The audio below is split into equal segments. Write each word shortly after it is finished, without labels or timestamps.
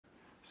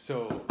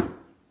So,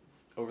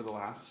 over the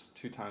last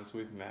 2 times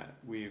we've met,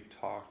 we've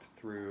talked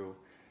through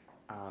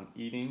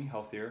eating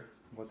healthier,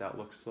 what that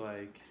looks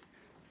like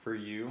for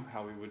you,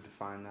 how we would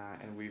define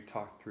that, and we've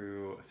talked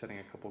through setting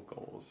a couple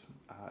goals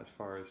as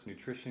far as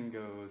nutrition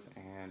goes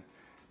and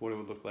what it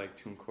would look like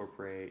to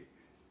incorporate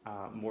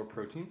more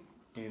protein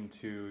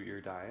into your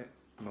diet,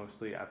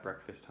 mostly at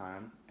breakfast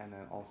time, and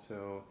then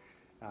also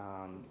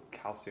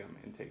calcium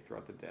intake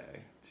throughout the day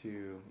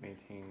to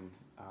maintain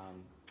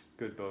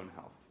good bone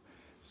health.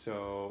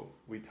 So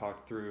we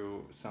talked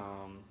through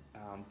some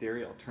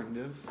dairy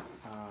alternatives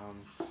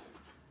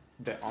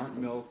that aren't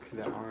milk,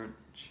 that aren't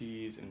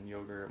cheese and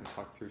yogurt. We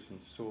talked through some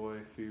soy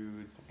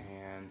foods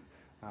and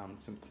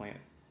some plant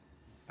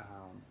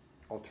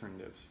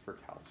alternatives for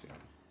calcium.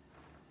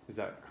 Is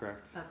that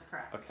correct? That's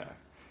correct. Okay.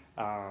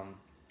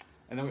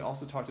 And then we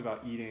also talked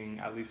about eating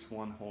at least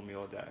one whole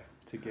meal a day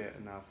to get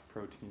enough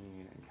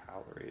protein and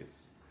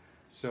calories.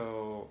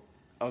 So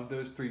of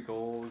those 3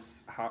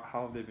 goals, how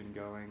have they been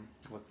going?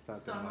 What's that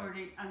So been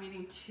like? I'm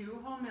eating 2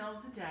 whole meals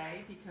a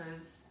day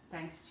because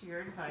thanks to your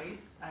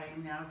advice, I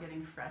am now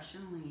getting fresh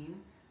and lean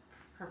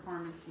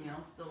performance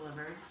meals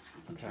delivered.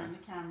 You can turn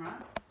the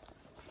camera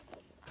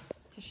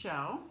to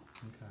show.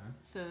 Okay.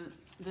 So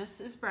this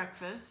is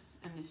breakfast,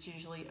 and it's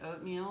usually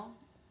oatmeal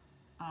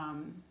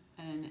and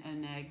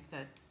an egg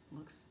that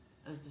looks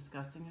as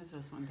disgusting as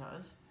this one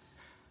does.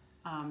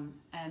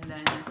 And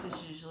then this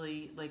is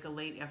usually like a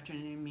late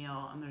afternoon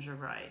meal, and there's a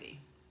variety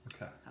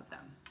of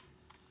them.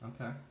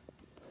 Okay.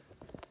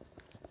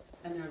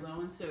 And they're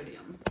low in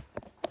sodium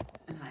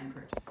and high in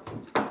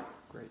protein.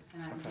 Great.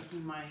 And I'm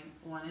taking my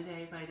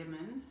 1-a-day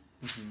vitamins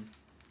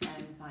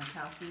and my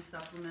calcium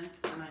supplements,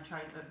 and I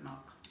tried oat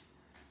milk.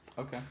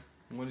 Okay.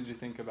 And what did you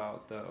think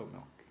about the oat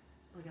milk?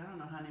 Like, I don't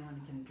know how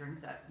anyone can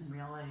drink that in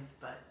real life,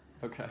 but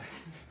Okay.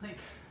 like,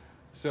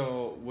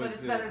 So was but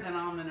it's better than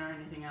almond or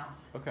anything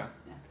else. Okay.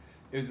 Yeah.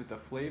 Is it the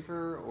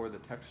flavor or the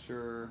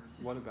texture?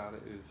 Just, what about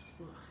it is?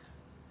 Ugh.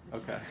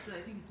 Okay. So I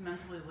think it's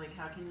mentally like,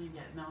 how can you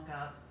get milk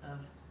out of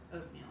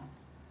oatmeal?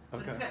 But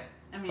Okay. it's good.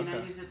 I mean, I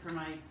Okay. use it for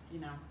my,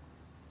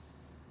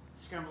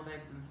 scrambled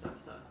eggs and stuff,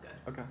 so it's good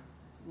Okay.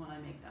 when I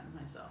make them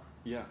myself.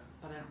 Yeah.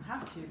 But I don't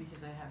have to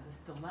because I have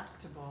this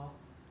delectable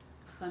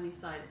sunny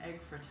side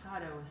egg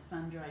frittata with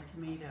sun-dried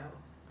tomato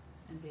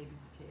and baby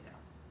potato.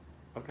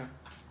 Okay.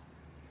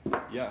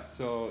 Yeah.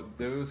 So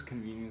those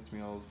convenience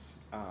meals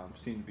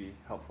seem to be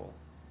helpful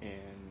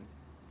in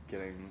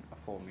getting a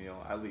full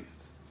meal at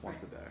least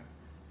once a day.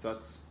 So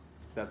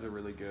that's a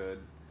really good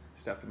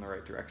step in the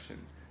right direction.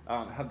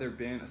 Have there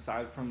been,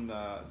 aside from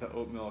the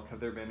oat milk, have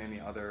there been any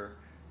other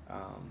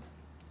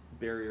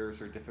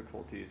barriers or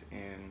difficulties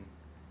in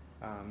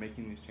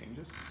making these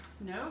changes?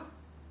 No.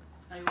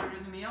 I order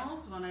the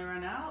meals when I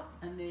run out,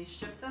 and they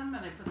ship them,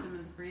 and I put them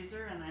in the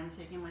freezer, and I'm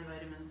taking my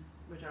vitamins,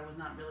 which I was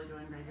not really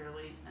doing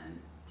regularly, and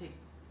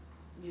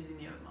using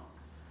the oat milk.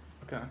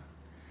 Okay.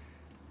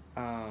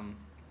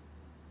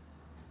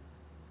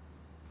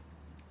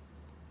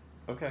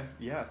 Okay.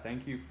 Yeah.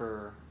 Thank you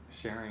for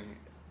sharing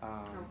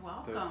You're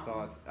welcome. those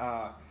thoughts.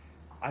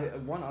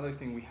 One other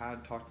thing we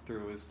had talked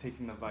through is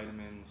taking the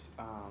vitamins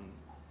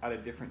at a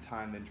different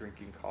time than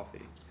drinking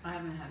coffee. I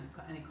haven't had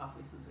any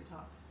coffee since we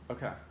talked.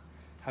 Okay.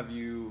 Have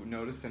you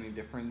noticed any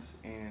difference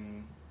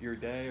in your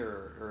day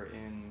or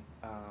in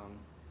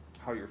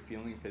how you're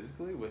feeling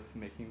physically with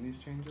making these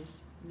changes?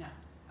 No.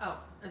 Oh,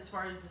 as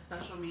far as the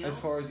special meals? As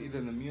far as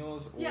either the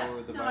meals or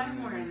the vitamins? I have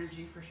more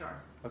energy for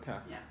sure. Okay.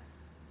 Yeah.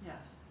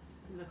 Yes.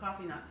 The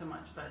coffee not so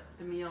much, but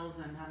the meals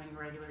and having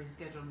regularly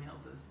scheduled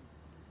meals has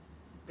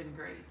been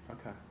great.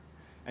 Okay.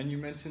 And you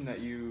mentioned that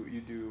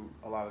you do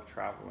a lot of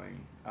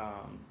traveling.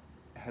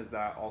 Has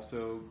that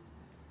also,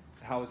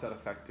 how has that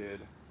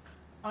affected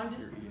I'm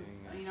just, your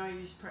eating? I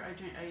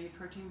eat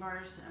protein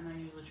bars, and I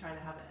usually try to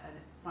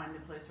find a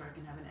place where I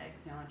can have an egg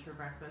sandwich for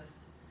breakfast,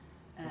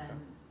 and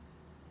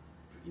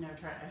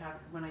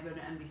when I go to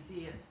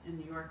NBC in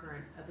New York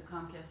or at the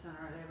Comcast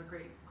Center, they have a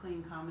great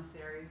clean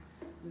commissary,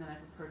 and then I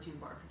have a protein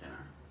bar for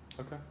dinner.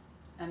 Okay.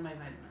 And my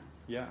vitamins.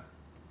 Yeah.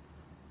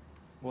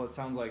 Well, it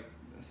sounds like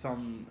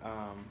some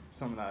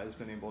of that has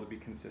been able to be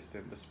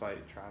consistent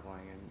despite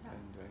traveling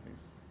and doing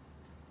things.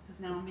 Because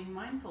now I'm being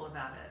mindful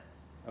about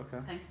it.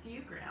 Okay. Thanks to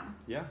you, Graham.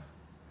 Yeah.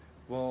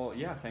 Well,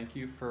 yeah, thank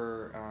you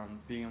for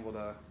being able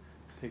to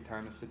take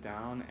time to sit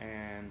down,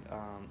 and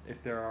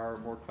if there are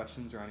more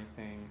questions or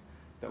anything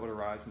that would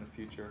arise in the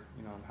future,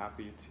 I'm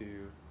happy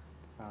to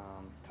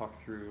talk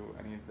through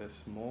any of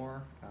this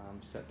more,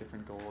 set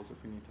different goals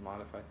if we need to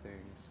modify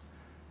things.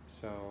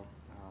 So,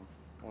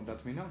 want that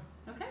to me know.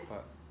 Okay.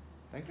 But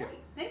thank you.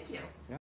 Great. Thank you. Yeah.